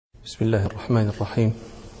بسم الله الرحمن الرحيم.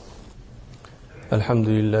 الحمد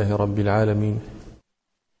لله رب العالمين،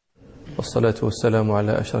 والصلاة والسلام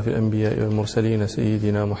على أشرف الأنبياء والمرسلين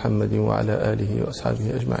سيدنا محمد وعلى آله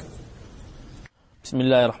وأصحابه أجمعين. بسم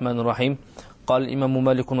الله الرحمن الرحيم. قال الإمام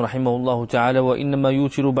مالك رحمه الله تعالى: وإنما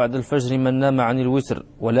يوتر بعد الفجر من نام عن الوتر،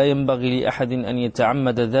 ولا ينبغي لأحد أن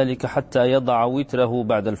يتعمد ذلك حتى يضع وتره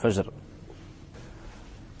بعد الفجر.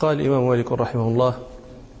 قال الإمام مالك رحمه الله: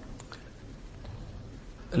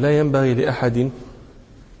 لا ينبغي لأحد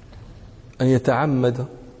أن يتعمد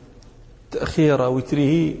تأخير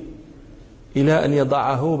وتره إلى أن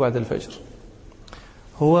يضعه بعد الفجر.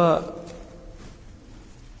 هو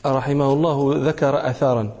رحمه الله ذكر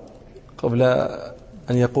آثارا قبل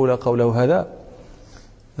أن يقول قوله هذا،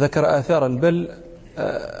 ذكر آثارا، بل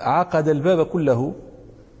عقد الباب كله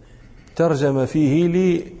ترجم فيه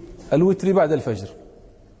للوتر بعد الفجر،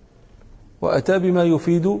 وأتى بما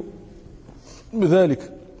يفيد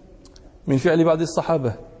بذلك من فعل بعض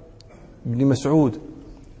الصحابة، ابن مسعود،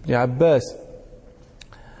 ابن عباس،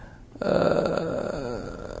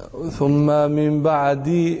 ثم من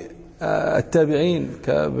بعد التابعين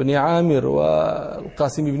كابن عامر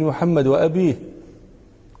والقاسم بن محمد وأبيه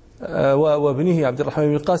وابنه عبد الرحمن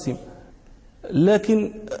بن القاسم.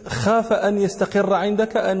 لكن خاف أن يستقر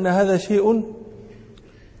عندك أن هذا شيء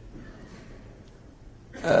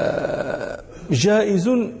جائز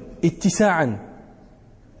اتساعا،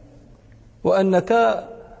 وأنك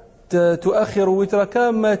تؤخر وترك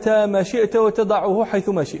متى ما شئت وتضعه حيث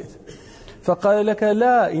ما شئت. فقال لك: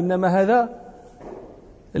 لا، إنما هذا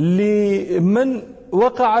لمن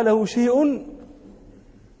وقع له شيء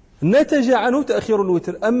نتج عنه تأخير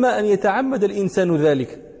الوتر. أما أن يتعمد الإنسان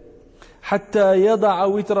ذلك حتى يضع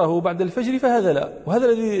وتره بعد الفجر فهذا لا. وهذا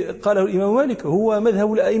الذي قاله الإمام مالك هو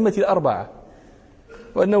مذهب الأئمة الأربعة،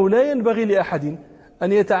 وأنه لا ينبغي لأحد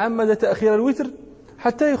أن يتعمد تأخير الوتر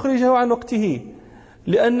حتى يخرجه عن وقته،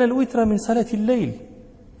 لأن الوتر من صلاة الليل،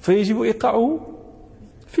 فيجب إيقاعه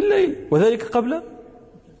في الليل، وذلك قبل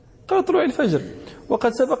طلوع الفجر.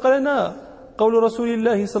 وقد سبق لنا قول رسول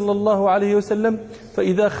الله صلى الله عليه وسلم: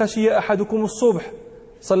 فإذا خشي أحدكم الصبح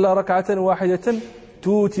صلى ركعة واحدة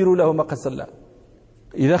توتر له ما قد صلى.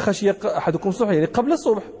 إذا خشي أحدكم الصبح يعني قبل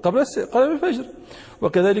الصبح، قبل الفجر.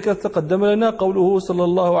 وكذلك تقدم لنا قوله صلى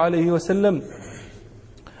الله عليه وسلم: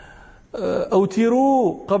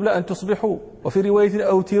 أوتروا قبل أن تصبحوا، وفي رواية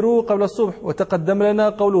أوتروا قبل الصبح. وتقدم لنا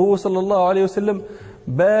قوله صلى الله عليه وسلم: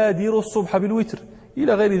 بادروا الصبح بالوتر،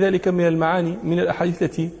 إلى غير ذلك من المعاني من الأحاديث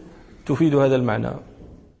التي تفيد هذا المعنى.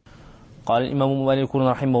 قال الإمام مالك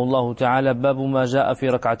رحمه الله تعالى: باب ما جاء في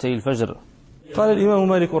ركعتي الفجر. قال الإمام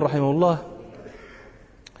مالك رحمه الله: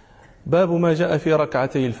 باب ما جاء في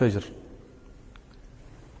ركعتي الفجر.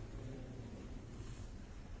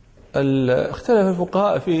 اختلف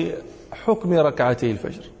الفقهاء في حكم ركعتي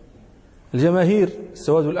الفجر. الجماهير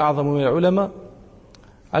السواد الأعظم من العلماء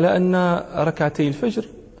على أن ركعتي الفجر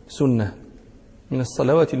سنة من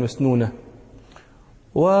الصلوات المسنونة.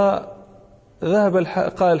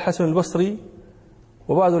 قال الحسن البصري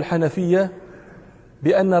وبعض الحنفية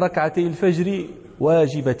بأن ركعتي الفجر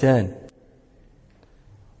واجبتان،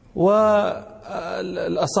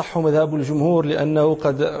 والأصح مذهب الجمهور، لأنه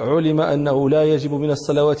قد علم أنه لا يجب من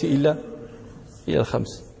الصلوات إلا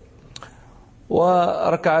الخمس.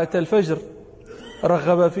 وركعة الفجر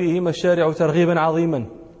رغب فيهما الشارع ترغيبا عظيما.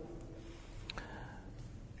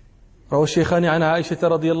 روى الشيخان عن عائشة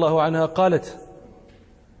رضي الله عنها قالت: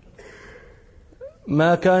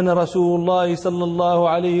 ما كان رسول الله صلى الله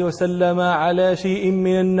عليه وسلم على شيء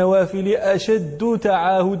من النوافل أشد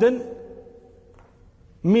تعاهدا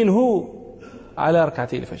منه على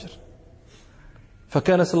ركعتي الفجر.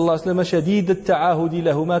 فكان صلى الله عليه وسلم شديد التعاهد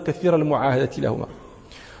لهما كثير المعاهدة لهما.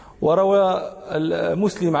 وروى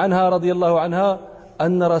مسلم عنها رضي الله عنها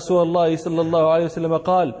أن رسول الله صلى الله عليه وسلم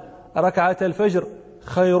قال: ركعة الفجر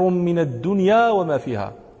خير من الدنيا وما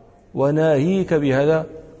فيها. وناهيك بهذا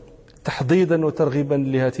تحضيضا وترغيبا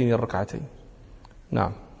لهاتين الركعتين.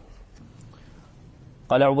 نعم.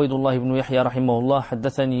 قال عبيد الله بن يحيى رحمه الله: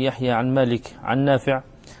 حدثني يحيى عن مالك عن نافع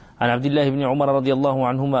عن عبد الله بن عمر رضي الله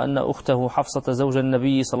عنهما أن أخته حفصة زوج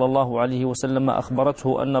النبي صلى الله عليه وسلم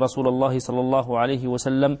أخبرته أن رسول الله صلى الله عليه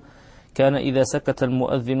وسلم كان إذا سكت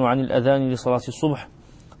المؤذن عن الأذان لصلاة الصبح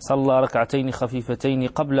صلى ركعتين خفيفتين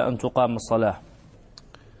قبل أن تقام الصلاة.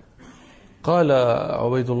 قال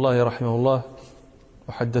عبيد الله رحمه الله: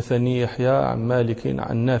 وحدثني يحيى عن مالك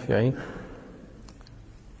عن نافع.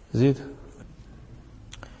 زيد.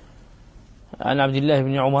 عن عبد الله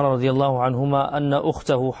بن عمر رضي الله عنهما أن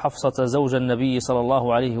أخته حفصة زوج النبي صلى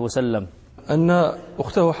الله عليه وسلم، أن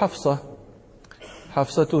أخته حفصة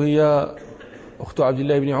هي أخت عبد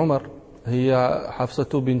الله بن عمر هي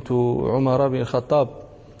حفصة بنت عمر بن الخطاب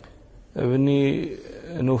بن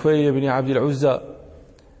نفيل بن عبد العزى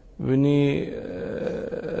بن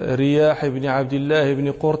رياح بن عبد الله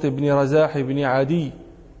بن قرط بن رزاح بن عدي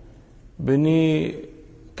بن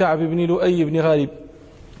كعب بن لؤي بن غالب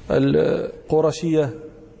القرشية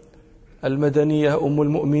المدنية أم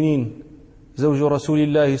المؤمنين زوج رسول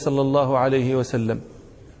الله صلى الله عليه وسلم.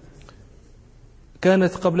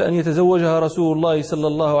 كانت قبل أن يتزوجها رسول الله صلى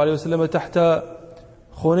الله عليه وسلم تحت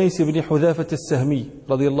خنيس بن حذافة السهمي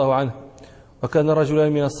رضي الله عنه، وكان رجلا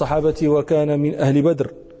من الصحابة وكان من أهل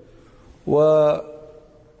بدر، وشهد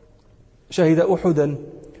أحدا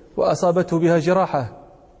وأصابته بها جراحة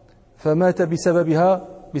فمات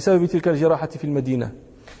بسبب تلك الجراحة في المدينة.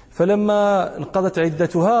 فلما انقضت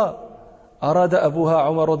عدتها أراد أبوها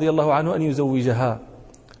عمر رضي الله عنه أن يزوجها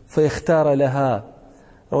فيختار لها.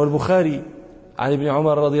 روى البخاري عن ابن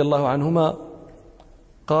عمر رضي الله عنهما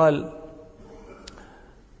قال: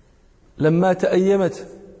 لما تأيمت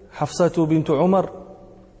حفصة بنت عمر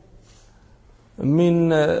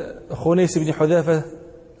من خنيس بن حذافة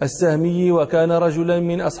السهمي، وكان رجلا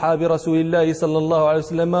من أصحاب رسول الله صلى الله عليه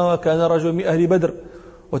وسلم، وكان رجل من أهل بدر،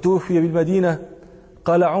 وتوفي بالمدينة،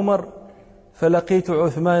 قال عمر: فلقيت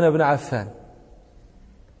عثمان بن عفان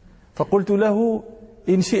فقلت له: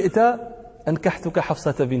 إن شئت أنكحتك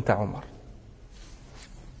حفصة بنت عمر.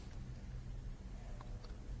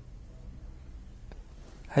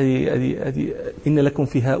 هذه إن لكم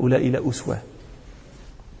في هؤلاء لأسوة،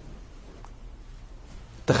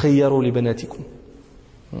 تخيروا لبناتكم.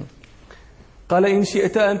 قال: إن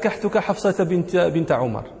شئت أنكحتك حفصة بنت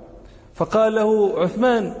عمر. فقال له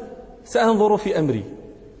عثمان: سأنظر في أمري.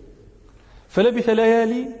 فلبث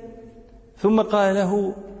ليالي ثم قال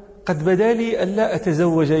له: قد بدا لي ألا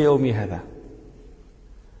أتزوج يومي هذا.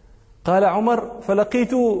 قال عمر: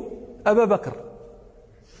 فلقيت أبا بكر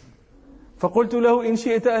فقلت له: إن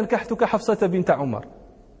شئت أنكحتك حفصة بنت عمر.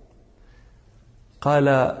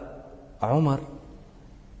 قال عمر: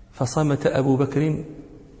 فصمت أبو بكر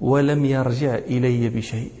ولم يرجع إلي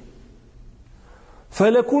بشيء،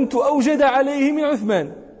 فلكنت أوجد عليه من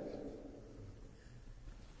عثمان.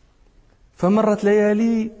 فمرت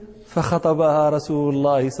ليالي فخطبها رسول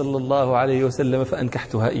الله صلى الله عليه وسلم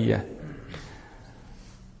فأنكحتها إياه.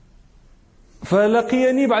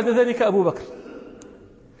 فلقيني بعد ذلك أبو بكر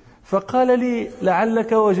فقال لي: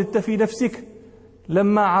 لعلك وجدت في نفسك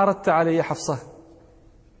لما عرضت علي حفصة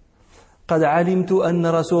قد علمت أن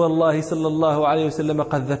رسول الله صلى الله عليه وسلم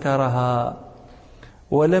قد ذكرها،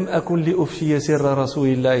 ولم أكن لأفشي سر رسول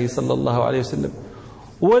الله صلى الله عليه وسلم،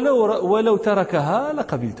 ولو تركها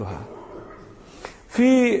لقبلتها.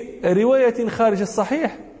 في رواية خارج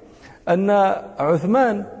الصحيح أن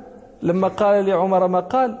عثمان لما قال لعمر ما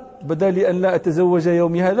قال: بدا لي أن لا أتزوج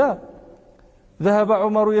يومي هذا، ذهب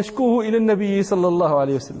عمر يشكوه إلى النبي صلى الله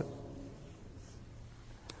عليه وسلم،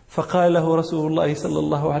 فقال له رسول الله صلى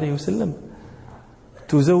الله عليه وسلم: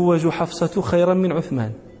 تزوج حفصة خيرا من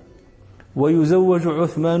عثمان، ويزوج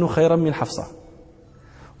عثمان خيرا من حفصة.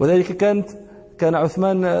 وذلك كان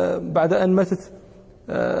عثمان بعد أن ماتت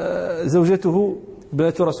زوجته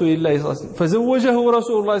بنت رسول الله صلى الله عليه وسلم، فزوجه رسول الله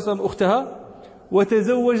صلى الله عليه وسلم أختها،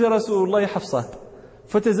 وتزوج رسول الله حفصة،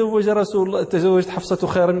 تزوجت حفصة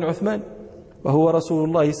خيرا من عثمان وهو رسول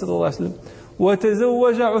الله صلى الله عليه وسلم،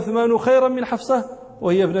 وتزوج عثمان خيرا من حفصة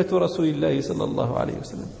وهي ابنة رسول الله صلى الله عليه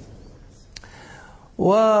وسلم.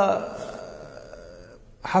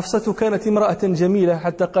 وحفصة كانت امرأة جميلة،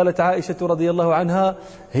 حتى قالت عائشة رضي الله عنها: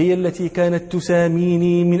 هي التي كانت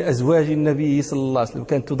تساميني من أزواج النبي صلى الله عليه وسلم،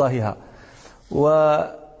 كانت تضاهيها.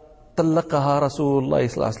 وطلقها رسول الله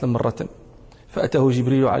صلى الله عليه وسلم مرة، فأتاه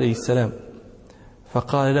جبريل عليه السلام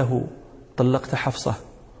فقال له: طلقت حفصة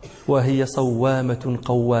وهي صوامة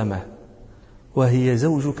قوامة وهي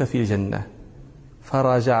زوجك في الجنة.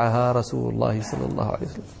 فراجعها رسول الله صلى الله عليه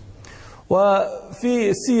وسلم. وفي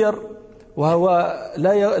السير، وهو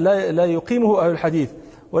لا يقيمه أهل الحديث،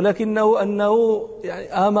 ولكنه أنه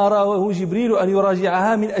يعني أمره جبريل أن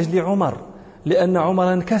يراجعها من أجل عمر، لأن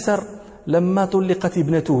عمر انكسر لما طلقت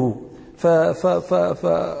ابنته،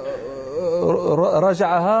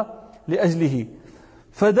 فرجعها لأجله.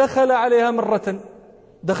 فدخل عليها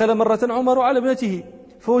مرة عمر على ابنته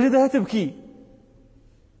فوجدها تبكي،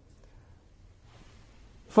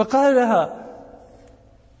 فقال لها: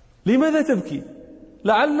 لماذا تبكي؟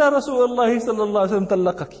 لعل رسول الله صلى الله عليه وسلم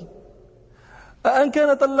طلقك. إن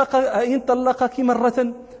طلقك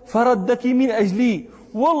مرة فردك من أجلي،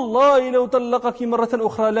 والله لو طلقك مرة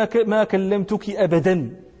أخرى ما كلمتك أبدا.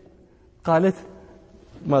 قالت: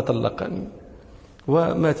 ما طلقني.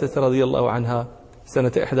 وماتت رضي الله عنها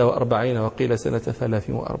سنة 41 وقيل سنة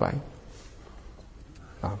 43.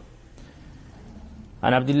 نعم.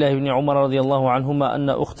 عن عبد الله بن عمر رضي الله عنهما أن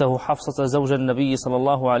أخته حفصة زوج النبي صلى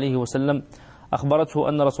الله عليه وسلم أخبرته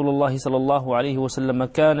أن رسول الله صلى الله عليه وسلم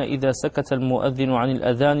كان إذا سكت المؤذن عن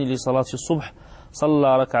الأذان لصلاة الصبح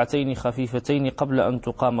صلى ركعتين خفيفتين قبل أن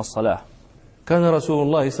تقام الصلاة. كان رسول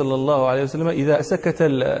الله صلى الله عليه وسلم إذا سكت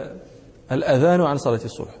الأذان عن صلاة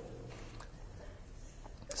الصبح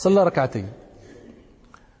صلى ركعتين.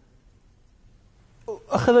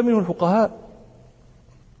 أخذ منه الفقهاء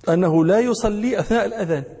أنه لا يصلي أثناء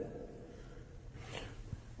الأذان،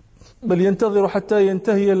 بل ينتظر حتى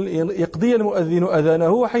يقضي المؤذن أذانه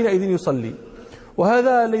وحينئذ يصلي.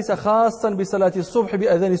 وهذا ليس خاصا بصلاة الصبح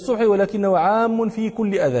بأذان الصبح، ولكنه عام في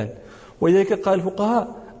كل أذان. ولذلك قال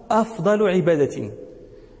الفقهاء أفضل عبادة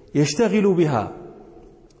يشتغل بها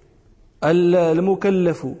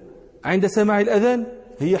المكلف عند سماع الأذان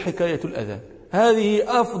هي حكاية الأذان.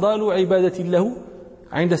 هذه أفضل عبادة له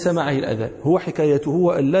عند سماعه الأذان، هو حكايته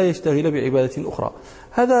وأن لا يشتغل بعبادة أخرى.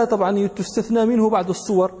 هذا طبعا تستثنى منه بعض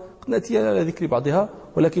الصور، نأتي على ذكر بعضها،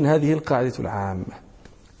 ولكن هذه القاعدة العامة.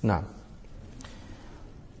 نعم.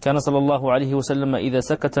 كان صلى الله عليه وسلم إذا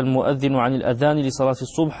سكت المؤذن عن الأذان لصلاة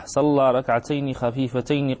الصبح صلى ركعتين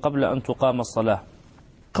خفيفتين قبل أن تقام الصلاة.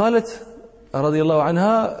 قالت رضي الله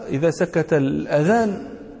عنها إذا سكت الأذان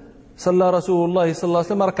صلى رسول الله صلى الله عليه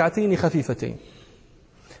وسلم ركعتين خفيفتين.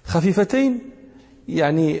 خفيفتين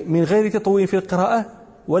يعني من غير تطويل في القراءة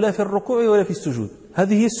ولا في الركوع ولا في السجود.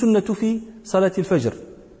 هذه السنة في صلاة الفجر،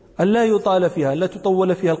 أن لا يطال فيها، لا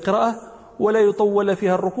تطول فيها القراءة ولا يطول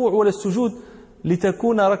فيها الركوع ولا السجود،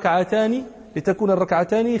 لتكون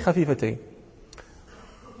الركعتان خفيفتين.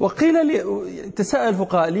 وقيل تساءل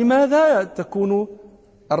الفقهاء لماذا تكون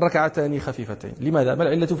الركعتان خفيفتين؟ لماذا؟ ما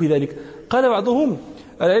العلة في ذلك؟ قال بعضهم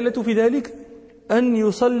العلة في ذلك أن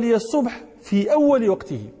يصلي الصبح في أول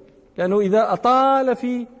وقته، لأنه إذا أطال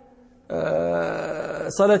في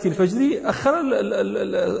صلاة الفجر أخر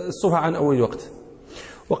الصبح عن أول وقت.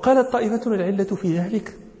 وقالت طائفة العلة في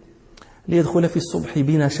ذلك ليدخل في الصبح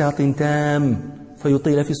بنشاط تام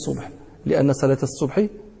فيطيل في الصبح، لأن صلاة الصبح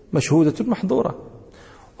مشهودة محظورة.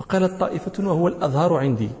 وقالت طائفة وهو الأظهر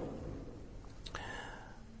عندي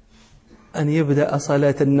أن يبدأ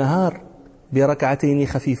صلاة النهار بركعتين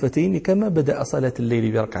خفيفتين كما بدأ صلاة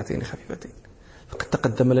الليل بركعتين خفيفتين. فقد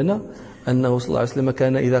تقدم لنا أنه صلى الله عليه وسلم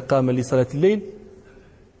كان إذا قام لصلاة الليل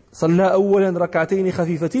صلى أولا ركعتين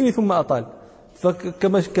خفيفتين ثم أطال،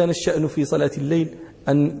 فكما كان الشأن في صلاة الليل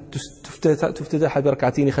أن تفتتح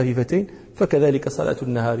بركعتين خفيفتين، فكذلك صلاة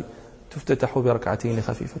النهار تفتتح بركعتين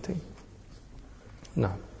خفيفتين.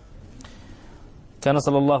 نعم. كان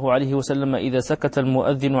صلى الله عليه وسلم إذا سكت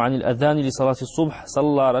المؤذن عن الأذان لصلاة الصبح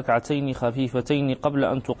صلى ركعتين خفيفتين قبل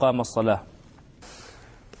أن تقام الصلاة.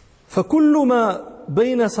 فكل ما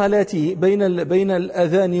بين صلاته بين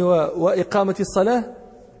الأذان وإقامة الصلاة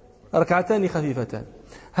ركعتان خفيفتان.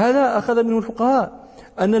 هذا أخذ منه الفقهاء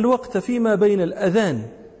أن الوقت فيما بين الأذان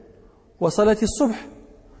وصلاة الصبح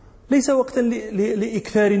ليس وقتا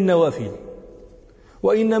لإكثار النوافل،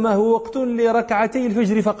 وإنما هو وقت لركعتي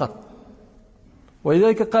الفجر فقط.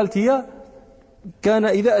 ولذلك قالت هي كان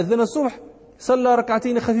إذا أذن الصبح صلى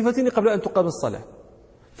ركعتين خفيفتين قبل أن تقام الصلاة،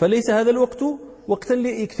 فليس هذا الوقت وقتا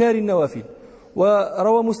لإكثار النوافل.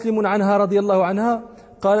 وروى مسلم عنها رضي الله عنها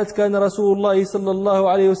قالت كان رسول الله صلى الله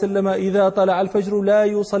عليه وسلم إذا طلع الفجر لا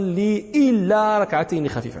يصلي إلا ركعتين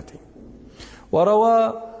خفيفتين.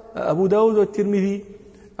 وروى أبو داود والترمذي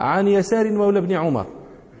عن يسار مولى بن عمر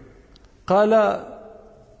قال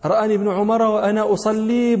رآني ابن عمر وأنا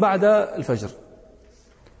أصلي بعد الفجر،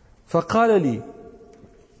 فقال لي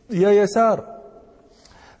يا يسار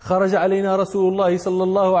خرج علينا رسول الله صلى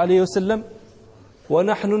الله عليه وسلم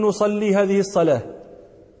ونحن نصلي هذه الصلاة،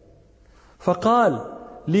 فقال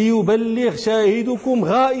ليبلغ شاهدكم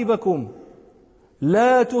غائبكم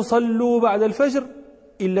لا تصلوا بعد الفجر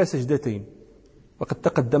إلا سجدتين. وقد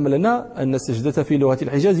تقدم لنا أن السجدة في لغة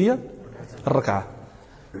الحجاز هي الركعة،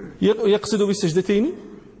 يقصد بالسجدتين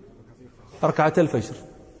ركعة الفجر،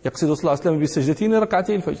 يقصد صلى الله عليه وسلم بالسجدتين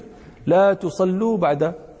ركعتي الفجر، لا تصلوا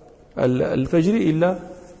بعد الفجر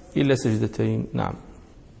إلا سجدتين. نعم.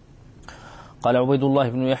 قال عبيد الله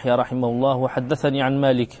بن يحيى رحمه الله وحدثني عن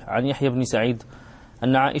مالك عن يحيى بن سعيد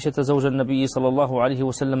أن عائشة زوج النبي صلى الله عليه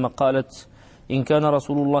وسلم قالت إن كان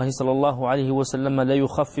رسول الله صلى الله عليه وسلم لا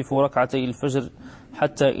يخفف ركعتي الفجر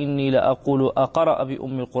حتى إني لأقول أقرأ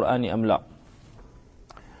بأم القرآن أم لا.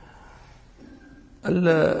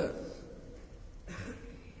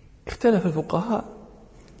 اختلف الفقهاء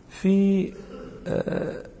في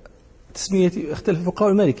اختلف الفقهاء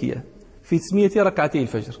المالكية في تسمية ركعتي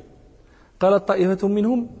الفجر. قالت طائفة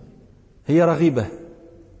منهم هي رغيبة،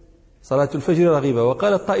 صلاة الفجر رغيبة،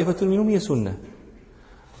 وقالت طائفة منهم هي سنة.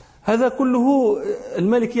 هذا كله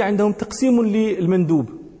المالكية عندهم تقسيم للمندوب.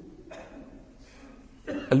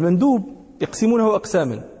 المندوب يقسمونه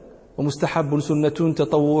أقساما: ومستحب، سنة،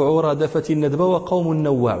 تطوع، رادفة، الندب، وقوم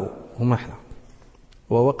نواع. هم احنا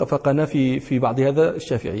ووقفنا في بعض هذا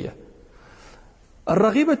الشافعية.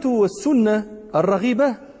 الرغيبة والسنة،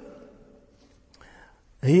 الرغيبة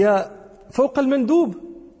هي فوق المندوب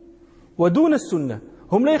ودون السنة.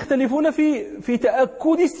 هم لا يختلفون في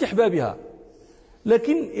تأكد استحبابها،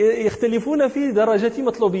 لكن يختلفون في درجة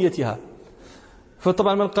مطلوبيتها.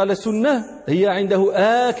 فطبعا من قال سنة هي عنده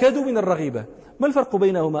آكد من الرغيبة. ما الفرق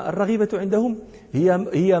بينهما؟ الرغيبة عندهم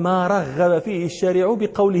هي ما رغب فيه الشارع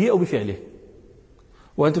بقوله أو بفعله.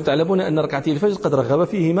 وأنتم تعلمون أن ركعتي الفجر قد رغب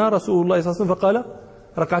فيهما رسول الله صلى الله عليه وسلم فقال: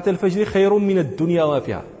 ركعة الفجر خير من الدنيا وما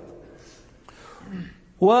فيها.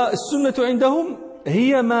 والسنة عندهم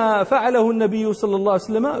هي ما فعله النبي صلى الله عليه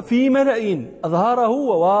وسلم في ملأ أظهره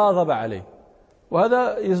وواظب عليه،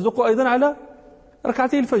 وهذا يصدق أيضا على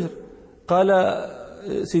ركعتي الفجر. قال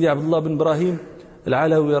سيدي عبد الله بن إبراهيم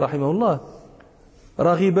العلوي رحمه الله: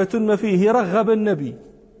 رغبة ما فيه رغب النبي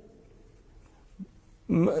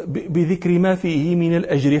بذكر ما فيه من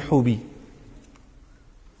الأجر حبي،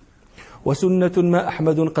 وسنة ما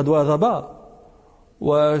أحمد قد واظب،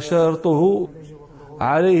 وشرطه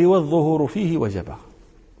عليه والظهور فيه وجبا.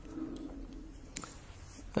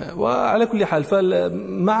 وعلى كل حال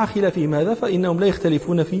مع خلافهم هذا فإنهم لا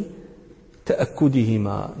يختلفون في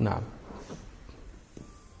تأكدهما. نعم.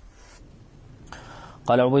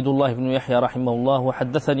 قال عبيد الله بن يحيى رحمه الله: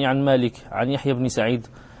 وحدثني عن مالك عن يحيى بن سعيد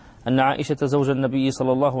أن عائشة زوج النبي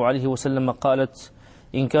صلى الله عليه وسلم قالت: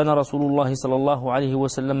 إن كان رسول الله صلى الله عليه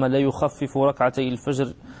وسلم لا يخفف ركعتي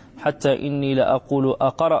الفجر حتى إني لأقول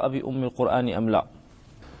أقرأ بأم القرآن أم لا.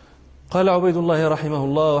 قال عبيد الله رحمه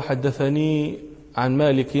الله: وحدثني عن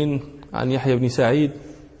مالك عن يحيى بن سعيد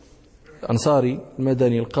أنصاري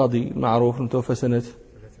المدني القاضي المعروف المتوفى سنة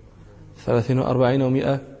 43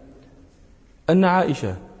 و100 أن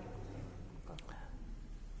عائشة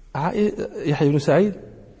يحيى بن سعيد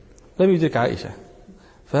لم يدرك عائشة،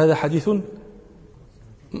 فهذا حديث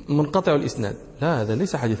منقطع الإسناد. لا، هذا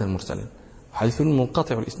ليس حديثا مرسلا، حديث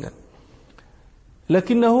منقطع الإسناد،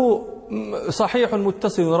 لكنه صحيح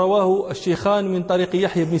متصل رواه الشيخان من طريق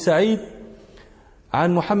يحيى بن سعيد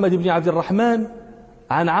عن محمد بن عبد الرحمن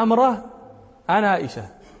عن عمرة عن عائشة.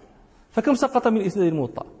 فكم سقط من إسناد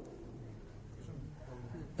الموطأ؟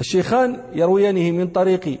 الشيخان يرويانه من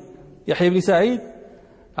طريق يحيى بن سعيد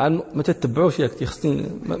عن ما تتبعوش ياك خصني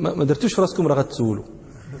ما درتوش في راسكم راه غتسولوا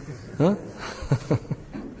ها.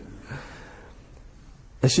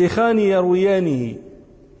 الشيخان يرويانه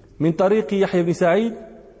من طريق يحيى بن سعيد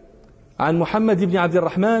عن محمد بن عبد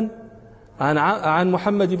الرحمن عن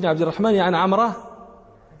محمد بن عبد الرحمن عن عمرة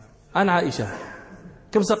عن عائشة.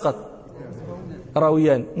 كم سقط؟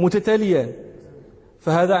 راويان متتاليان،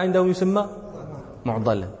 فهذا عندهم يسمى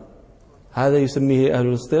معضلا. هذا يسميه أهل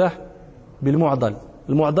الاصطلاح بالمعضل.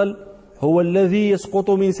 المعضل هو الذي يسقط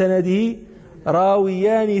من سنده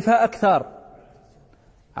راويان فأكثر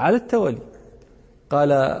على التوالي.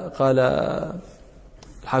 قال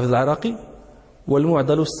الحافظ العراقي: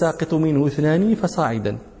 والمعضل الساقط منه 2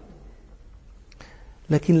 فصاعدا.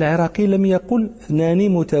 لكن العراقي لم يقل 2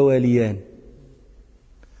 متواليان،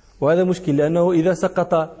 وهذا مشكل، لأنه إذا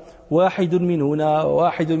سقط واحد من هنا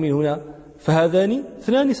وواحد من هنا فهذان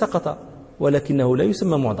 2 سقطا، ولكنه لا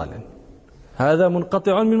يسمى معضلا، هذا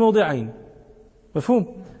منقطع من موضعين. مفهوم؟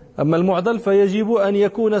 أما المعضل فيجب أن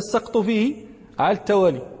يكون السقط فيه على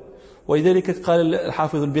التوالي. ولذلك قال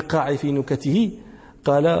الحافظ البقاعي في نكته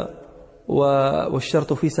قال: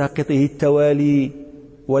 والشرط في ساقطه التوالي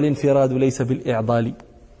والانفراد ليس بالإعضال.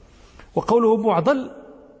 وقوله معضل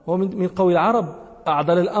هو من قول العرب: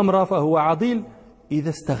 أعضل الأمر فهو عضيل إذا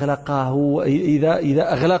استغلقه،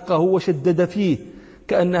 إذا أغلقه وشدد فيه،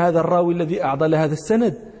 كأن هذا الراوي الذي أعضل هذا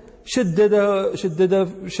السند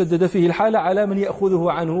شدد فيه الحالة على من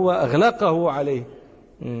يأخذه عنه وأغلقه عليه.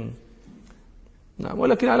 نعم.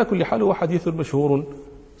 ولكن على كل حال هو حديث مشهور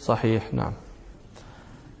صحيح. نعم.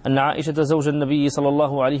 أن عائشة زوج النبي صلى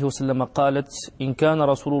الله عليه وسلم قالت: إن كان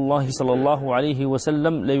رسول الله صلى الله عليه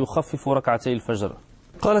وسلم ليخفف ركعتي الفجر.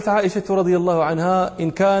 قالت عائشة رضي الله عنها: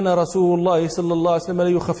 إن كان رسول الله صلى الله عليه وسلم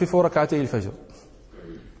ليخفف ركعتي الفجر.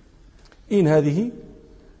 إن هذه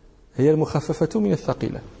هي المخففة من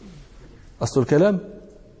الثقيلة. أصل الكلام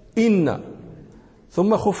إن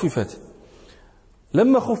ثم خففت.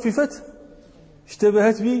 لما خففت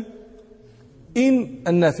اشتبهت بي إن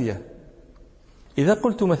النافية. إذا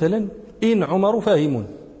قلت مثلا إن عمر فاهم،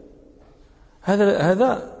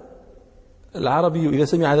 هذا العربي إذا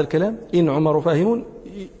سمع هذا الكلام إن عمر فاهم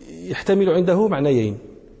يحتمل عنده معنيين.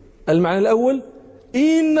 المعنى الأول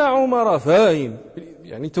إن عمر فاهم،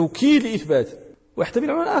 يعني توكيد لإثبات. ويحتمل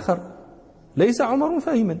معنى آخر، ليس عمر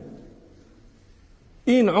فاهما.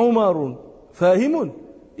 إن عمر فاهم،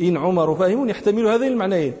 إن عمر فاهم يحتمل هذين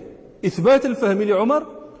المعنيين، إثبات الفهم لعمر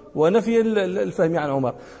ونفي الفهم عن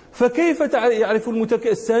عمر. فكيف يعرف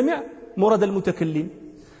السامع مراد المتكلم؟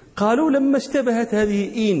 قالوا لما اشتبهت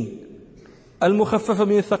هذه إن المخففة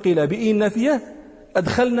من الثقيلة بإن نافية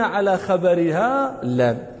أدخلنا على خبرها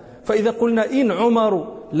اللام، فإذا قلنا إن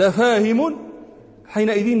عمر لفاهم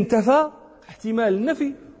حينئذ انتفى احتمال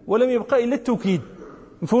النفي ولم يبقى إلا التوكيد.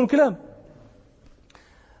 مفهوم الكلام؟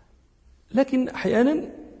 لكن أحيانا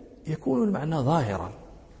يكون المعنى ظاهرا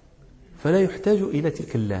فلا يحتاج إلى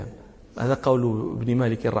تلك اللام. هذا قول ابن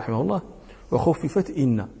مالك رحمه الله: وخففت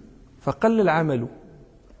إن فقل العمل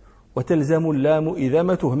وتلزم اللام إذا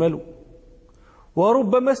ما تهمل،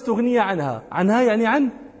 وربما استغني عنها يعني عن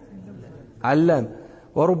اللام،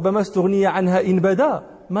 وربما استغني عنها إن بدا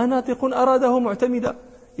ما ناطق أراده معتمدا.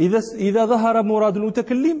 إذا ظهر مراد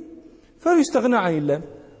المتكلم فيستغنى عن اللام.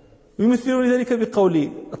 يمثل ذلك بقول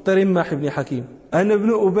الطرماح بن حكيم: أنا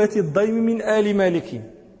ابن أبات الضيم من آل مالك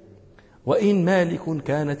وإن مالك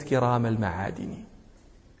كانت كرام المعادن.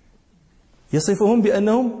 يصفهم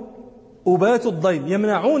بأنهم أبات الضيم،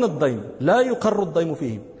 يمنعون الضيم، لا يقر الضيم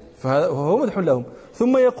فيهم، فهو مدح لهم.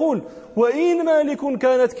 ثم يقول: وإن مالك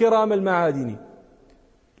كانت كرام المعادن.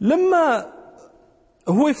 لما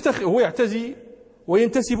هو يعتزي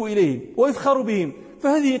وينتسب إليهم ويفخر بهم،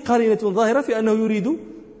 فهذه قرينة ظاهرة في أنه يريد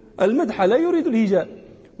المدح لا يريد الهجاء.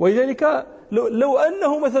 ولذلك لو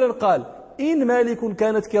أنه مثلا قال إن مالك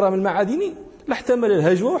كانت كرام المعادن لاحتمل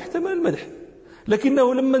الهجوة واحتمل المدح،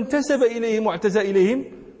 لكنه لما انتسب إليهم واعتزى إليهم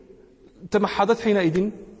تمحضت حينئذ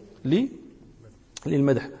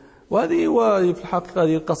للمدح. وفي الحقيقة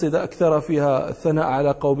هذه القصيدة أكثر فيها الثناء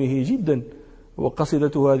على قومه جدا.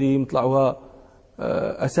 وقصيدته هذه مطلعها: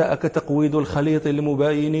 أساءك تقويد الخليط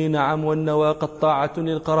المباين، نعم والنوى قطاعة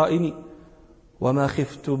للقرائن، وما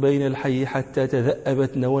خفت بين الحي حتى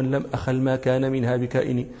تذأبت نوى لم أخل ما كان منها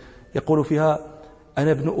بكائن. يقول فيها: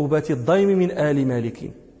 أنا ابن أبات الضيم من آل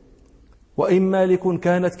مالك وإن مالك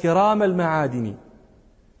كانت كرام المعادن،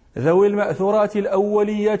 ذوي المأثورات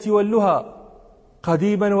الأوليات واللها،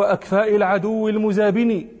 قديما وأكفاء العدو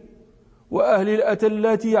المزابن، وأهل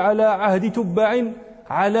الأتلات على عهد تبع،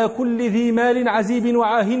 على كل ذي مال عزيب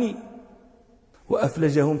وعاهن،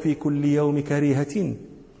 وأفلجهم في كل يوم كريهة،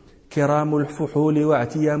 كرام الفحول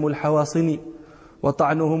واعتيام الحواصن،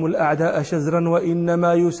 وطعنهم الأعداء شزرا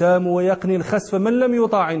وإنما يسام ويقني الخسف من لم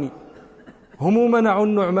يطاعن، هم منعوا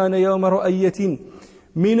النعمان يوم رؤية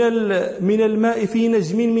من الماء في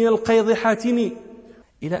نجم من القيض حاتن.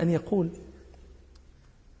 إلى أن يقول: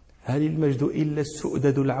 هل المجد إلا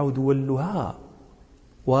السؤدد العود واللها،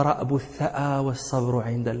 ورأب الثأى والصبر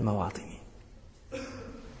عند المواطن.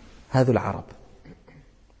 هذا العرب،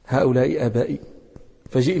 هؤلاء آبائي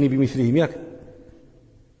فجئني بمثلهم. ياك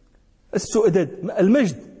السؤدد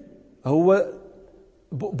المجد هو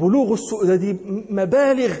بلوغ السؤدد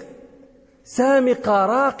مبالغ سامقة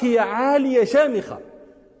راقية عالية شامخة.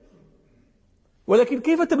 ولكن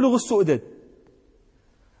كيف تبلغ السؤدد؟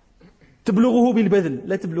 تبلغه بالبذل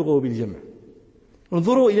لا تبلغه بالجمع.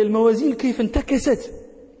 انظروا إلى الموازين كيف انتكست.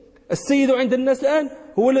 السيد عند الناس الآن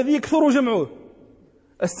هو الذي يكثر جمعه،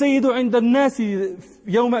 السيد عند الناس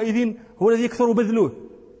يومئذ هو الذي يكثر بذله.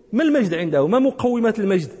 ما المجد عنده؟ ما مقومات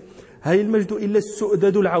المجد؟ هل المجد إلا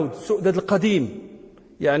السؤدد العود، السؤدد القديم،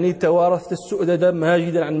 يعني توارثت السؤدد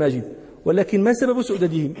ماجدا عن ماجد. ولكن ما سبب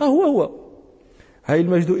سؤددهم؟ هو هل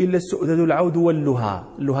المجد إلا السؤدد العود واللها،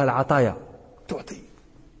 اللها العطايا، تعطي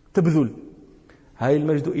تبذل. هل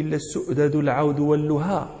المجد إلا السؤدد العود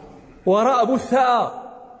واللها، ورأب الثأى،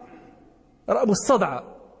 رأب الصدع،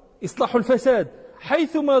 إصلاح الفساد،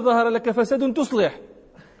 حيثما ظهر لك فساد تصلح،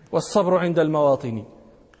 والصبر عند المواطن،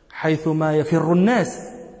 حيثما يفر الناس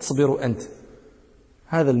تصبر أنت.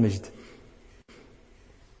 هذا المجد.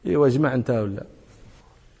 جماعة أنت ولا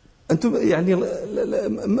أنتم يعني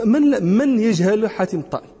من يجهل حاتم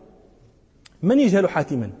الطائي؟ من يجهل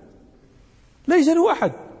حاتما؟ لا يجهله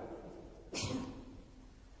أحد.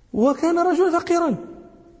 وكان رجلا فقيرا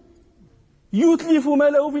يتلف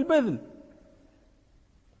ماله في البذل.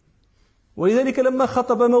 ولذلك لما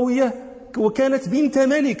خطب موية وكانت بنت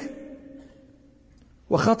ملك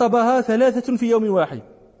وخطبها 3 في يوم واحد،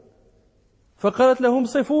 فقالت لهم: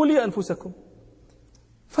 صفوا لي أنفسكم.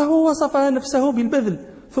 فهو وصفها نفسه بالبذل،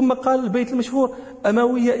 ثم قال البيت المشهور: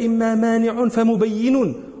 أموية إما مانع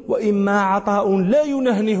فمبين، وإما عطاء لا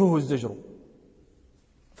ينهنهه الزجر.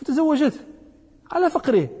 فتزوجته على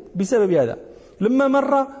فقره بسبب هذا. لما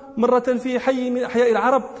مر مرة في حي من أحياء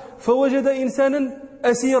العرب فوجد إنسانا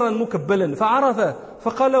أسيرا مكبلا فعرفه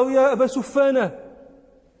فقال له يا أبا سفانة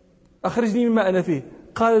أخرجني مما أنا فيه.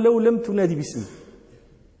 قال لو لم تنادي باسمي،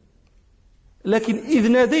 لكن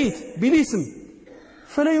إذ ناديت بالاسم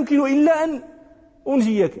فلا يمكن إلا أن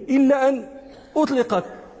أنجيك، إلا أن أطلقك،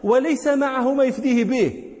 وليس معه ما يفديه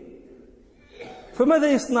به.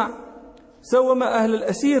 فماذا يصنع؟ سوم أهل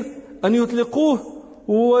الأسير أن يطلقوه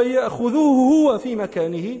ويأخذوه هو في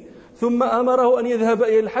مكانه، ثم أمره أن يذهب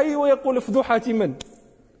إلى الحي ويقول افدوا حاتما.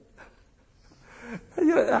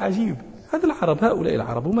 عجيب، هذا العرب، هؤلاء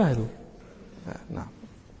العرب وما هذول. نعم.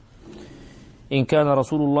 إن كان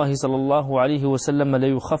رسول الله صلى الله عليه وسلم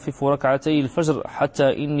ليخفف ركعتي الفجر حتى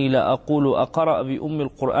إني لا أقول أقرأ بأم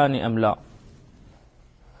القرآن أم لا.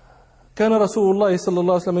 كان رسول الله صلى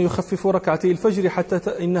الله عليه وسلم يخفف ركعتي الفجر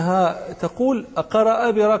حتى إنها تقول أقرأ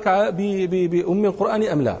بأم القرآن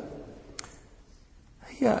أم لا.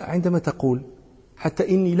 هي عندما تقول حتى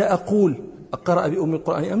إني لا أقول أقرأ بأم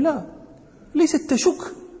القرآن أم لا، ليست تشك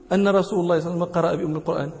أن رسول الله صلى الله عليه وسلم قرأ بأم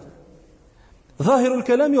القرآن. ظاهر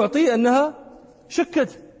الكلام يعطي أنها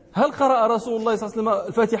شكت هل قرأ رسول الله صلى الله عليه وسلم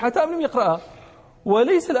الفاتحة أم لم يقرأها،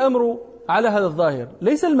 وليس الأمر على هذا الظاهر،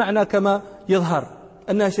 ليس المعنى كما يظهر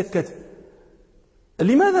أنها شكت.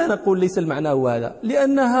 لماذا نقول ليس المعنى هو هذا؟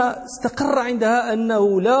 لأنها استقر عندها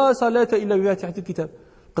أنه لا صلاة إلا بفاتحة الكتاب.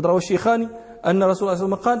 قد روى الشيخان أن رسول الله صلى الله عليه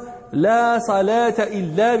وسلم قال لا صلاة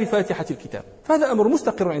إلا بفاتحة الكتاب، فهذا أمر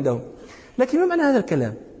مستقر عندهم. لكن ما معنى هذا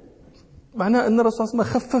الكلام؟ معناه أن الرسول صلى الله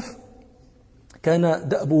عليه وسلم خفف، كان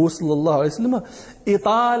دأبه صلى الله عليه وسلم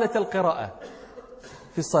إطالة القراءة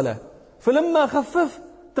في الصلاة، فلما خفف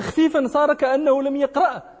تخفيفا صار كأنه لم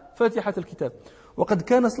يقرأ فاتحة الكتاب. وقد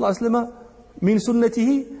كان صلى الله عليه وسلم من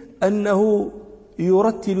سنته أنه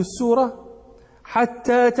يرتل السورة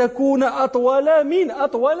حتى تكون أطول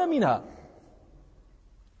منها.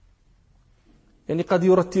 يعني قد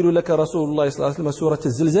يرتل لك رسول الله صلى الله عليه وسلم سورة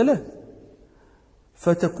الزلزلة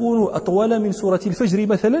فتكون أطول من سورة الفجر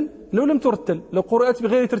مثلا لو لم ترتل، لو قرأت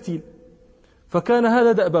بغير ترتيل. فكان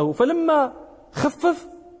هذا دأبه، فلما خفف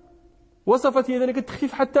وصفت ذلك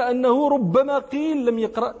التخفيف حتى أنه ربما قيل لم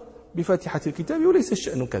يقرأ بفاتحة الكتاب، وليس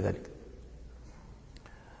الشأن كذلك.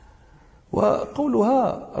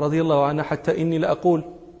 وقولها رضي الله عنها حتى إني لأقول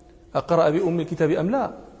أقرأ بأم الكتاب أم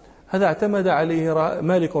لا، هذا اعتمد عليه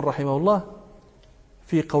مالك رحمه الله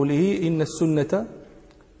في قوله إن السنة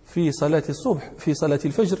في صلاة الصبح في صلاة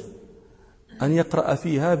الفجر أن يقرأ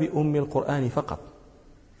فيها بأم القرآن فقط،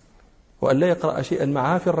 وأن لا يقرأ شيئا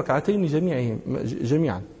معها في الركعتين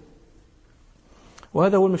جميعا.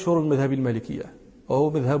 وهذا هو المشهور من مذهب المالكية، وهو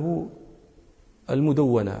مذهب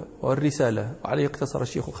المدونة والرسالة، وعليه اقتصر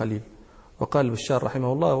الشيخ خليل. وقال بشار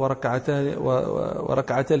رحمه الله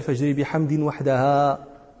وركعتا الفجر بحمد وحدها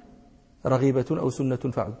رغيبة أو سنة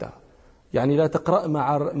فعدها، يعني لا تقرأ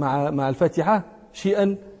مع الفاتحة شيئا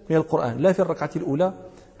من القرآن، لا في الركعة الأولى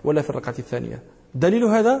ولا في الركعة الثانية. دليل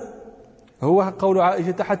هذا هو قول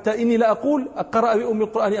عائشة حتى إني لا أقول أقرأ بأم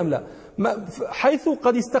القرآن أم لا، حيث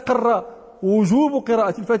قد استقر وجوب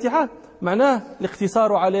قراءة الفاتحة معناه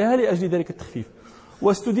الاقتصار عليها لأجل ذلك التخفيف.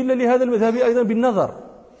 واستدل لهذا المذهب أيضا بالنظر،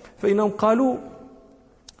 فإنهم قالوا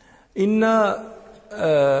إن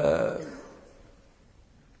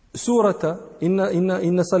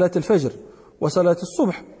إن صلاة الفجر وصلاة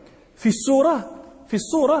الصبح في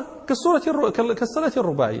الصورة كالصلاة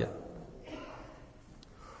الرباعية.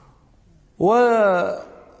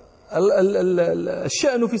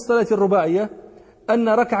 والشأن في الصلاة الرباعية أن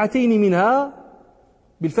ركعتين منها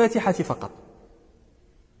بالفاتحة فقط.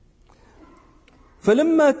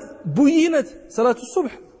 فلما بينت صلاة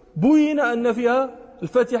الصبح بين أن فيها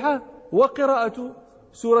الفاتحة وقراءة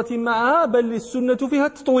سورة معها، بل السنة فيها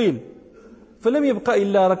التطويل، فلم يبقى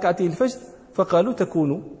إلا ركعتي الفجر، فقالوا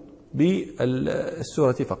تكون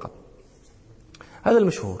بالسورة فقط. هذا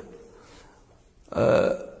المشهور.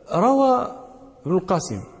 روى ابن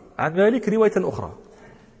القاسم عن ذلك رواية أخرى،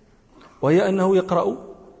 وهي أنه يقرأ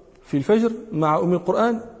في الفجر مع أم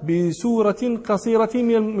القرآن بسورة قصيرة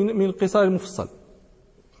من القصار المفصل.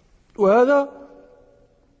 وهذا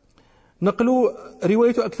نقل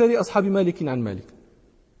رواية أكثر أصحاب مالك عن مالك.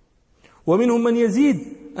 ومنهم من يزيد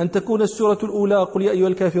أن تكون السورة الأولى قل يا أيها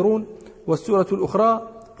الكافرون، والسورة الأخرى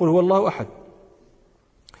قل هو الله أحد.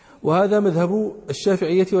 وهذا مذهب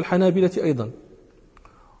الشافعية والحنابلة أيضا،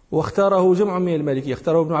 واختاره جمع من المالكية،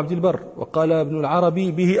 اختاره ابن عبد البر، وقال ابن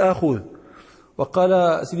العربي به آخذ،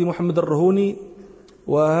 وقال سيدي محمد الرهوني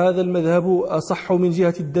وهذا المذهب أصح من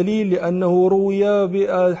جهة الدليل لأنه روي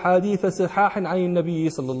بأحاديث صحاح عن النبي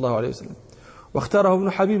صلى الله عليه وسلم. واختاره ابن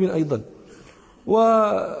حبيب أيضا،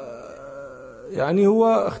 ويعني هو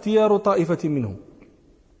اختيار طائفة منهم.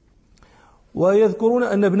 ويذكرون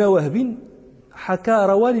أن ابن وهب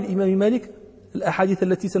روى للإمام مالك الأحاديث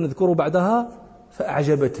التي سنذكر بعدها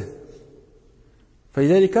فأعجبته،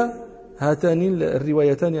 فلذلك هاتان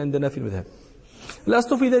الروايتان عندنا في المذهب.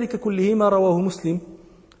 الأصل في ذلك كله ما رواه مسلم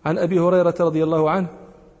عن أبي هريرة رضي الله عنه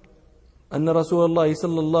أن رسول الله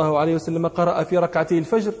صلى الله عليه وسلم قرأ في ركعتي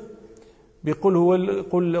الفجر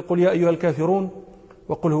قل يا أيها الكافرون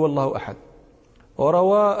وقل هو الله أحد.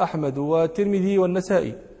 وروى أحمد والترمذي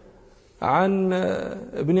والنسائي عن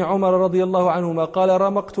ابن عمر رضي الله عنهما قال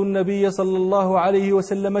رمقت النبي صلى الله عليه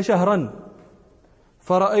وسلم شهرا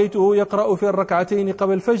فرأيته يقرأ في الركعتين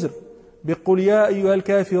قبل الفجر بقل يا أيها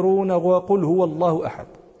الكافرون وقل هو الله أحد.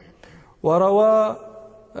 وروى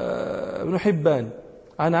ابن حبان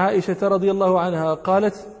عن عائشة رضي الله عنها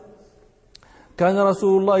قالت كان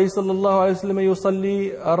رسول الله صلى الله عليه وسلم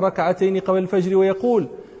يصلي الركعتين قبل الفجر ويقول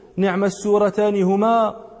نعم السورتان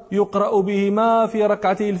هما يقرأ بهما في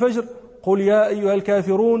ركعتي الفجر قل يا أيها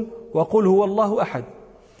الكافرون وقل هو الله أحد.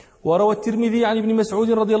 وروى الترمذي عن ابن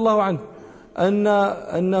مسعود رضي الله عنه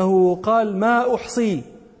أنه قال ما أحصي،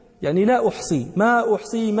 يعني لا أحصي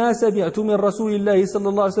ما سمعت من رسول الله صلى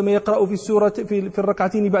الله عليه وسلم يقرأ في السورة في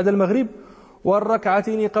الركعتين بعد المغرب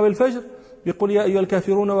والركعتين قبل الفجر بقل يا أيها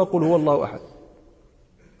الكافرون وقل هو الله أحد.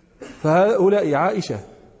 فهؤلاء عائشة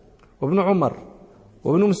وابن عمر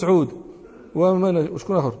وابن مسعود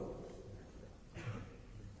وشكون آخر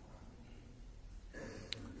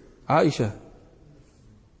عائشة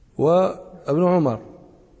وابن عمر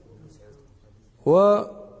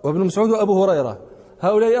وابن مسعود وأبو هريرة،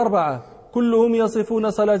 هؤلاء أربعة كلهم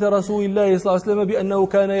يصفون صلاة رسول الله صلى الله عليه وسلم بأنه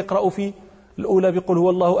كان يقرأ في الأولى بقل هو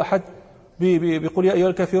الله أحد بقل يا أيها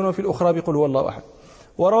الكافرون وفي الأخرى بقل هو الله أحد.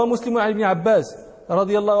 وروى مسلم عن ابن عباس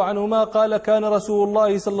رضي الله عنهما قال كان رسول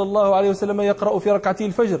الله صلى الله عليه وسلم يقرأ في ركعتي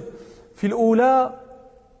الفجر في الأولى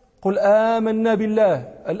قل آمنا بالله،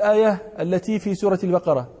 الآية التي في سورة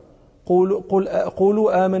البقرة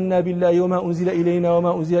قولوا آمنا بالله وما أنزل إلينا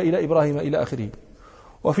وما أنزل إلى إبراهيم إلى آخره.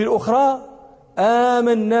 وفي الأخرى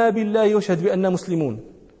آمنا بالله يشهد بأننا مسلمون،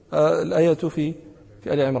 الآية في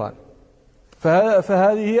آل عمران.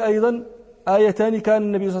 فهذه أيضا آيتان كان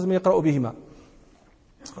النبي صلى الله عليه وسلم يقرأ بهما.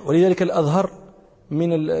 ولذلك الأظهر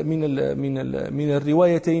من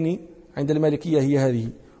الروايتين عند المالكية هي هذه،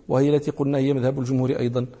 وهي التي قلنا هي مذهب الجمهور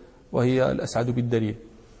أيضا، وهي الأسعد بالدليل.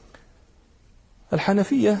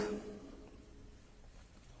 الحنفية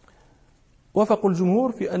وافقوا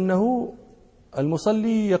الجمهور في أنه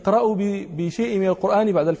المصلي يقرأ بشيء من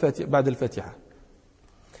القرآن بعد الفاتحة،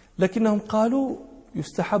 لكنهم قالوا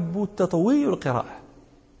يستحب تطويل القراءة،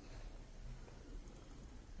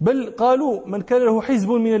 بل قالوا من كان له حزب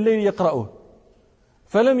من الليل يقرأه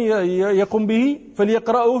فلم يقم به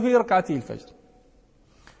فليقرأه في ركعتي الفجر.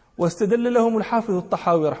 واستدل لهم الحافظ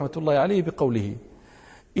الطحاوي رحمة الله عليه بقوله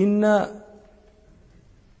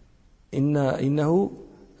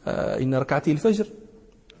إن ركعتي الفجر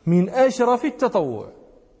من أشرف التطوع،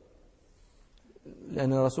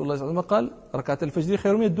 لأن رسول الله صلى الله عليه وسلم قال ركعة الفجر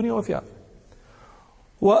خير من الدنيا وفيها،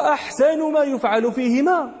 وأحسن ما يفعل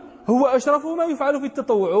فيهما هو أشرف ما يفعل في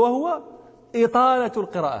التطوع وهو إطالة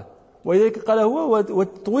القراءة، ولذلك قال هو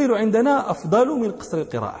والتطويل عندنا أفضل من قصر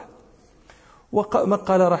القراءة. وما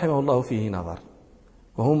قال رحمه الله فيه نظر،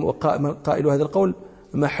 وهم قائل هذا القول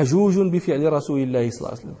محجوج بفعل رسول الله صلى الله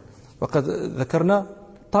عليه وسلم. وقد ذكرنا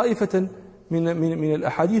طائفة من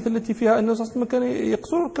الأحاديث التي فيها أن الرسول صلى الله عليه وسلم كان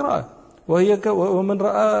يقصر القراءة، ومن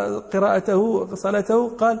رأى قراءته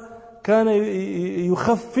صلاته قال كان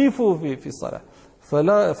يخفف في الصلاة،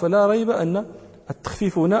 فلا ريب أن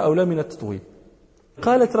التخفيف هنا أولى من التطويل.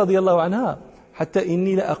 قالت رضي الله عنها حتى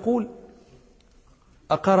إني لأقول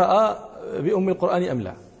أقرأ بأم القرآن أم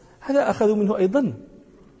لا. هذا أخذوا منه أيضا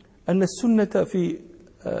أن السنة في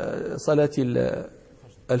صلاة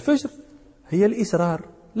الفجر هي الإسرار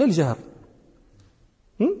لا الجهر.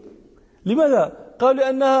 لماذا؟ قال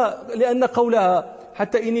لأن قولها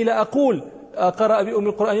حتى إني لأقول أقرأ بأم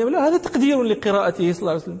القرآن أم لا هذا تقدير لقراءته صلى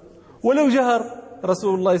الله عليه وسلم، ولو جهر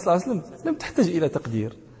رسول الله صلى الله عليه وسلم لم تحتاج إلى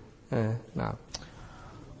تقدير. نعم.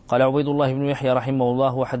 قال عبيد الله بن يحيى رحمه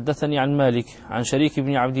الله وحدثني عن مالك عن شريك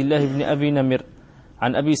بن عبد الله بن أبي نمر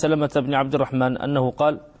عن أبي سلمة بن عبد الرحمن أنه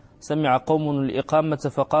قال سمع قوم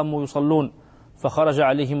الإقامة فقاموا يصلون فخرج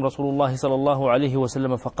عليهم رسول الله صلى الله عليه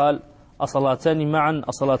وسلم فقال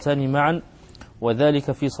أصلاتان معا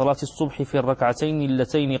وذلك في صلاة الصبح في الركعتين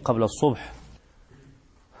اللتين قبل الصبح.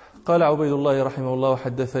 قال عبيد الله رحمه الله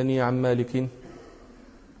وحدثني عن مالك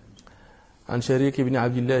عن شريك بن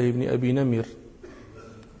عبد الله بن أبي نمر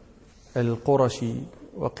القرشي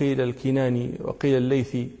وقيل الكناني وقيل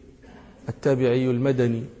الليثي التابعي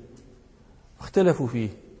المدني، اختلفوا فيه.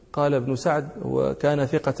 قال ابن سعد وكان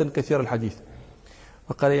ثقة كثير الحديث.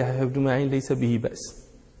 فقال يحيى بن معين ليس به بأس.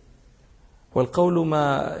 والقول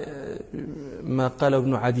ما قال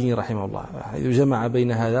ابن عدي رحمه الله، جمع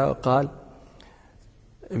بين هذا وقال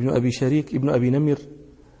ابن أبي شريك ابن أبي نمر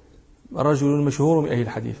رجل مشهور من أهل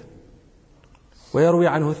الحديث، ويروي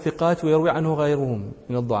عنه الثقات ويروي عنه غيرهم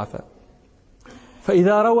من الضعفاء،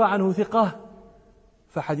 فإذا روى عنه ثقة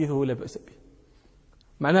فحديثه لا بأس به.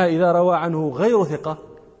 معناها إذا روى عنه غير ثقة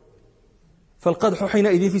فالقدح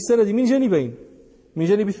حينئذ في السند من جانبين، من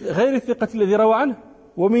جانب غير الثقة الذي روى عنه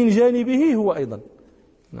ومن جانبه هو أيضا.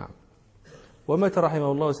 نعم. ومات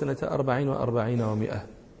رحمه الله سنة 44 و100.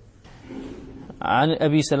 عن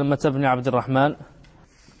أبي سلمة بن عبد الرحمن.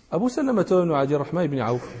 أبو سلمة بن عبد الرحمن بن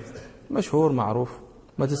عوف مشهور معروف،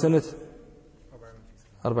 مات سنة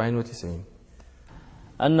 94.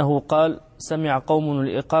 أنه قال سمع قوم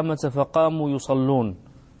الإقامة فقاموا يصلون.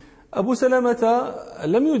 أبو سلمة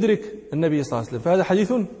لم يدرك النبي صلى الله عليه وسلم،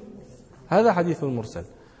 فهذا حديث مرسل،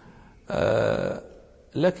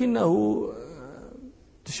 لكنه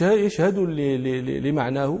يشهد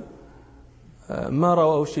لمعناه ما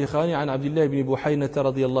رواه الشيخان عن عبد الله بن بحينة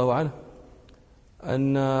رضي الله عنه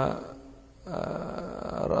أن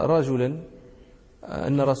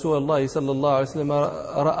رسول الله صلى الله عليه وسلم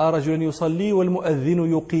رأى رجلا يصلي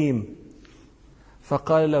والمؤذن يقيم،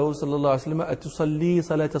 فقال له صلى الله عليه وسلم أتصلي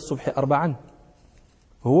صلاة الصبح 4؟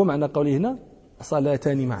 هو معنى قوله هنا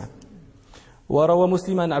صلاتان معا. وروى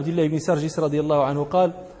مسلم عن عبد الله بن سرجس رضي الله عنه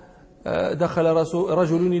قال دخل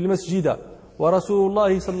رجل المسجد ورسول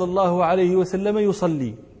الله صلى الله عليه وسلم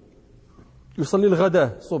يصلي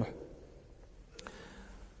الغداء الصبح،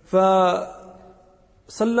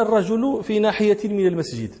 فصلى الرجل في ناحية من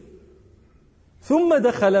المسجد، ثم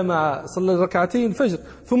صلى ركعتين الفجر،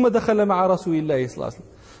 ثم دخل مع رسول الله صلى الله عليه وسلم.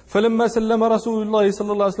 فلما سلم رسول الله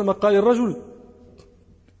صلى الله عليه وسلم قال الرجل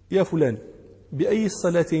يا فلان بأي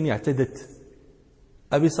الصلاتين اعتدت،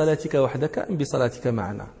 أبصلاتك وحدك أم بصلاتك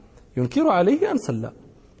معنا؟ ينكر عليه أن صلى.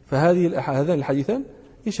 هذان الحديثان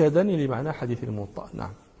يشهدان لمعنى حديث الموطأ.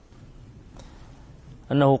 نعم.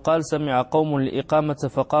 أنه قال سمع قوم الإقامة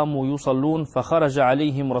فقاموا يصلون فخرج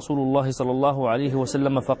عليهم رسول الله صلى الله عليه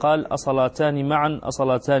وسلم فقال أصلاتان معا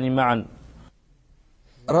أصلاتان معا.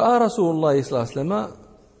 رأى رسول الله صلى الله عليه وسلم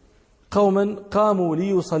قوما قاموا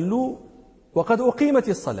ليصلوا وقد أقيمت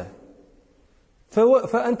الصلاة،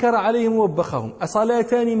 فأنكر عليهم ووبخهم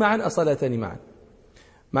أصلاتان معا أصلاتان معا.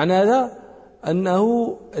 معنى هذا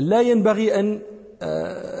أنه لا ينبغي أن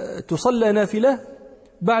تصلى نافلة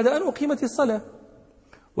بعد أن أقيمت الصلاة،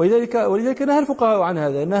 ولذلك نهى الفقهاء عن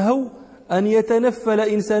هذا، نهوا أن يتنفل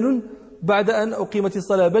إنسان بعد أن أقيمت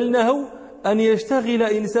الصلاة، بل نهوا أن يشتغل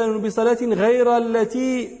إنسان بصلاة غير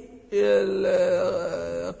التي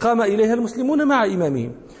قام إليها المسلمون مع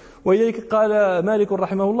إمامهم. ولذلك قال مالك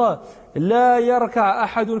رحمه الله لا يركع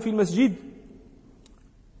أحد في المسجد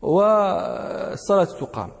والصلاة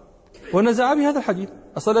تقام، ونزع بهذا الحديث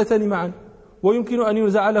الصلاتان معا. ويمكن أن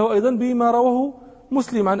ينزع له أيضا بما رواه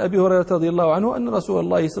مسلم عن أبي هريرة رضي الله عنه أن رسول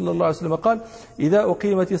الله صلى الله عليه وسلم قال إذا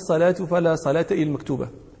أقيمت الصلاة فلا صلاة إلا المكتوبة،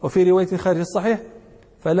 وفي رواية خارج الصحيح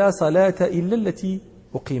فلا صلاة إلا التي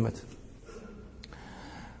أقيمت.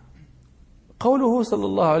 قوله صلى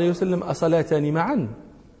الله عليه وسلم أصلاتان معا،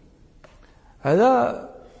 هذا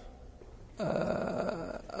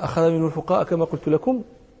أخذ منه الفقهاء كما قلت لكم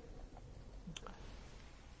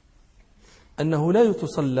أنه لا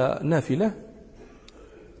تصلى نافلة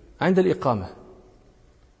عند الإقامة،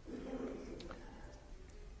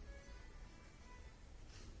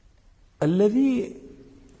 الذي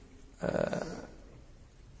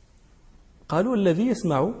قالوا الذي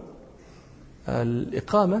يسمع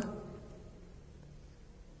الإقامة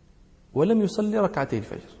ولم يصلي ركعتي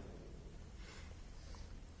الفجر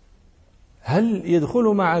هل يدخل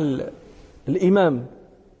مع الإمام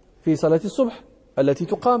في صلاة الصبح التي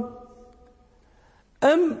تقام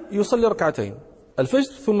أم يصلي ركعتين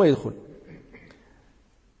الفجر ثم يدخل؟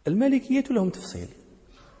 المالكية لهم تفصيل،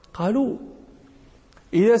 قالوا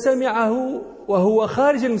إذا سمعه وهو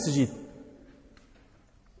خارج المسجد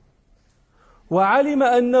وعلم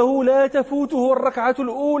أنه لا تفوته الركعة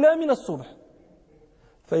الأولى من الصبح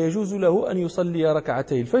فيجوز له أن يصلي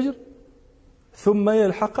ركعتي الفجر ثم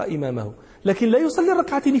يلحق إمامه، لكن لا يصلي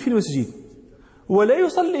الركعتين في المسجد ولا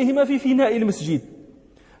يصليهما في فناء المسجد.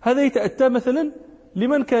 هذا يتأتى مثلا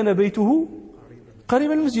لمن كان بيته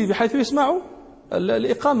قريب من المسجد بحيث يسمع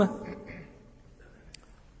الإقامة.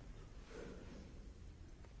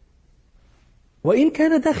 وإن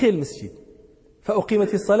كان داخل المسجد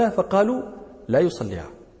فأقيمت الصلاة فقالوا لا يصليها،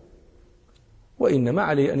 وإنما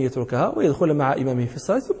عليه أن يتركها ويدخل مع إمامه في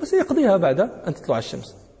الصلاة ثم سيقضيها بعد أن تطلع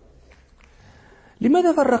الشمس.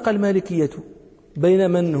 لماذا فرق المالكية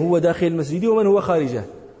بين من هو داخل المسجد ومن هو خارجه،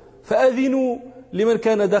 فأذنوا لمن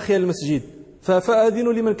كان داخل المسجد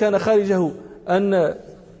فأذنوا لمن كان خارجه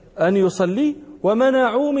أن يصلي،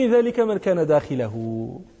 ومنعوا من ذلك من كان داخله.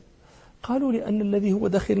 قالوا لأن الذي هو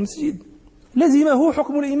داخل المسجد لزمه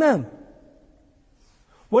حكم الإمام،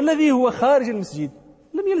 والذي هو خارج المسجد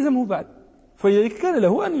لم يلزمه بعد، فلذلك كان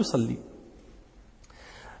له أن يصلي.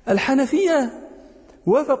 الحنفية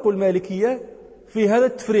وافقوا المالكية في هذا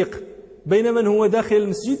التفريق بين من هو داخل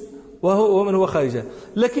المسجد ومن هو خارجه،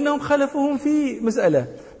 لكنهم خالفوهم في مسألة.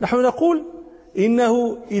 نحن نقول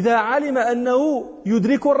إنه إذا علم أنه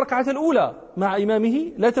يدرك الركعة الأولى مع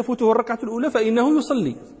إمامه لا تفوته الركعة الأولى فإنه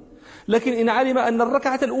يصلي، لكن إن علم أن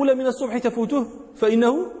الركعة الأولى من الصبح تفوته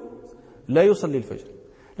فإنه لا يصلي الفجر.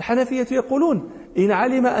 الحنفية يقولون إن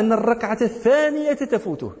علم أن الركعة الثانية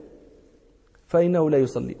تفوته فإنه لا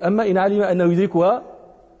يصلي، أما إن علم أنه يدركها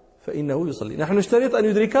فإنه يصلي. نحن نشترط أن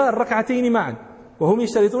يدرك الركعتين معا، وهم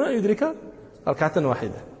يشترطون أن يدرك ركعة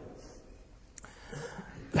واحدة.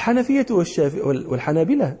 الحنفية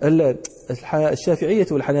والحنابلة الشافعية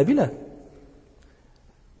والحنابلة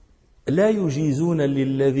لا يجيزون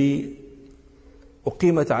للذي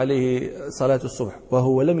أقيمت عليه صلاة الصبح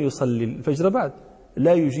وهو لم يصلي الفجر بعد،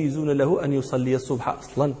 لا يجيزون له أن يصلي الصبح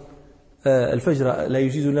أصلا، الفجر لا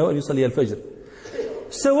يجيزون له أن يصلي الفجر،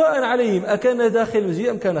 سواء عليهم أكان داخل المسجد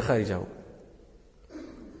أم كان خارجه.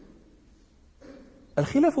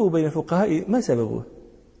 الخلاف بين الفقهاء ما سببه؟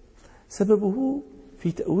 سببه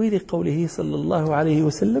في تأويل قوله صلى الله عليه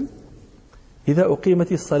وسلم: إذا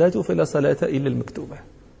أقيمت الصلاة فلا صلاة إلا المكتوبة.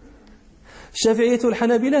 الشافعية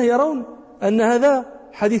والحنابلة يرون أن هذا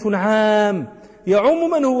حديث عام يعم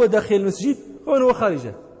من هو داخل المسجد ومن هو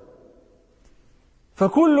خارجه،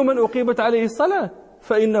 فكل من أقيمت عليه الصلاة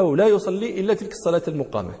فإنه لا يصلي إلا تلك الصلاة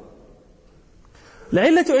المقامة.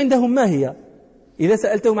 العلة عندهم ما هي؟ إذا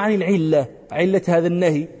سألتهم عن العلة، علة هذا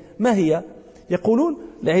النهي ما هي؟ يقولون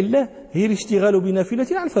العلة هي الاشتغال بنافلة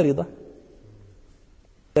عن فريضة.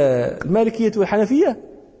 المالكية والحنفية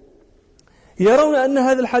يرون أن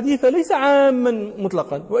هذا الحديث ليس عاما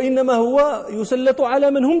مطلقا، وإنما هو يسلط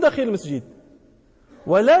على من هم داخل المسجد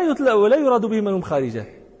ولا يراد به من هم خارجه.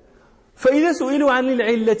 فإذا سئلوا عن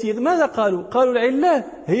العلة ماذا قالوا؟ قالوا العلة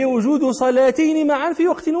هي وجود صلاتين معا في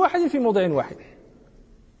وقت واحد في موضع واحد،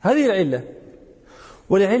 هذه العلة.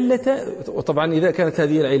 والعلة طبعا إذا كانت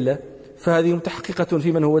هذه العلة فهذه متحققة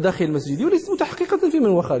في من هو داخل المسجد وليست متحققة في من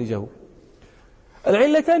هو خارجه.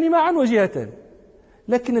 العلتان معا وجهتان،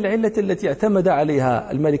 لكن العلة التي اعتمد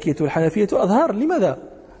عليها المالكية والحنفية أظهر. لماذا؟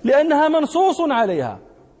 لأنها منصوص عليها.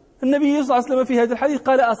 النبي صلى الله عليه وسلم في هذا الحديث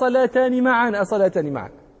قال: أصلاتان معا، أصلاتان معا.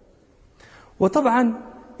 وطبعا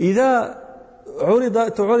إذا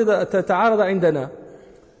تعارض عندنا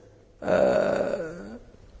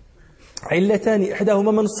علتان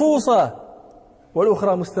إحداهما منصوصة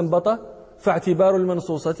والأخرى مستنبطة، فاعتبار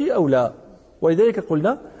المنصوصة أولى. ولذلك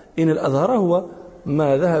قلنا إن الأظهر هو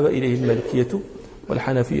ما ذهب إليه المالكية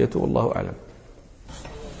والحنفية، والله أعلم.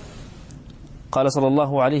 قال صلى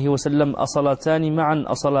الله عليه وسلم: أصلاتان معا،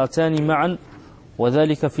 أصلاتان معا،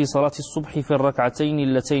 وذلك في صلاة الصبح في الركعتين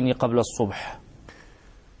اللتين قبل الصبح.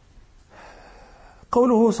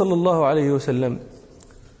 قوله صلى الله عليه وسلم: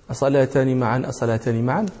 أصلاتان معا، أصلاتان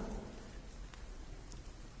معا،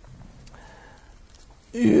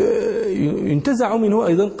 ينتزع منه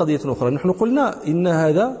أيضا قضية أخرى. نحن قلنا إن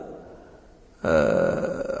هذا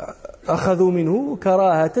أخذوا منه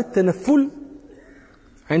كراهة التنفل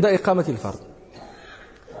عند إقامة الفرض.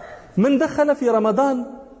 من دخل في رمضان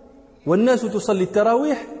والناس تصلي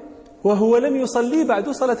التراويح وهو لم يصلي بعد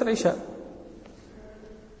صلاة العشاء،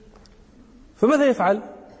 فماذا يفعل؟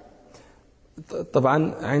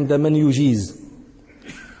 طبعا عند من يجيز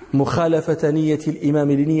مخالفة نية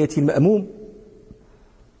الإمام لنية المأموم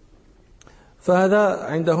فهذا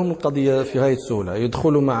عندهم القضية في غاية السهولة،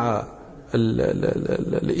 يدخل مع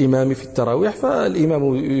الإمام في التراويح،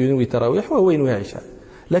 فالإمام ينوي تراويح وهو ينوي عشاء.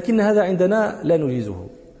 لكن هذا عندنا لا نجيزه،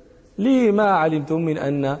 لما علمتم من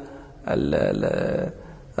أن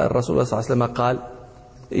الرسول صلى الله عليه وسلم قال: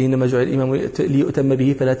 إنما جعل الإمام ليؤتم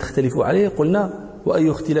به فلا تختلفوا عليه. قلنا: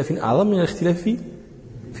 وأي اختلاف أعظم من الاختلاف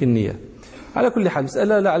في النية. على كل حال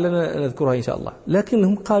مسألة لعلنا نذكرها إن شاء الله.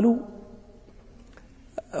 لكنهم قالوا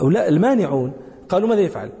أو لا، المانعون قالوا ماذا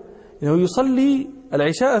يفعل؟ إنه يصلي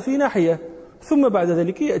العشاء في ناحية ثم بعد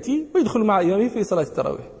ذلك يأتي ويدخل مع إمامه في صلاة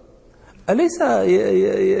التراويح. أليس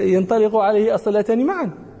ينطلق عليه الصلاتان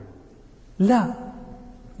معا؟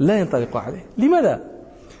 لا ينطلق عليه. لماذا؟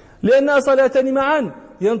 لأن الصلاتان معا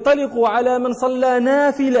ينطلق على من صلى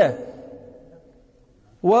نافلة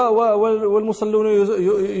والمصلون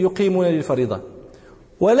يقيمون للفريضة،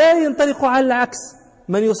 ولا ينطلق على العكس،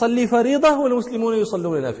 من يصلي فريضة والمسلمون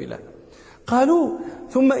يصلون نافلة. قالوا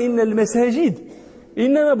ثم إن المساجد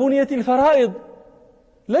إنما بنيت الفرائض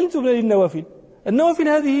لن تبنى للنوافل. النوافل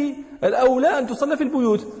هذه الأولى أن تصلى في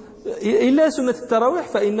البيوت، إلا سنة التراويح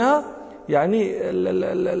فإنها يعني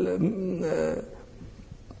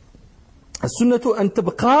السنة أن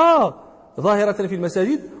تبقى ظاهرة في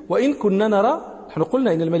المساجد. وإن كنا نرى، نحن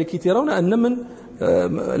قلنا إن المالكية يرون أن من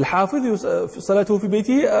الحافظ صلاته في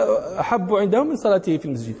بيته أحب عندهم من صلاته في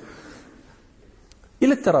المسجد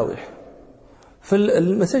إلى التراويح.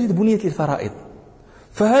 فالمساجد بنيت للفرائض،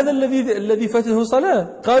 فهذا الذي فاته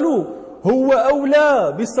صلاة قالوا هو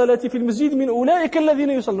أولى بالصلاة في المسجد من أولئك الذين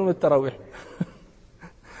يصلون التراويح.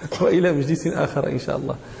 وإلى مجلس آخر إن شاء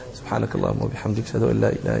الله. سبحانك اللهم وبحمدك أشهد أن لا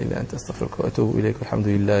إله إلا أنت أستغفرك وأتوب إليك. والحمد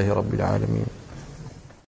لله رب العالمين.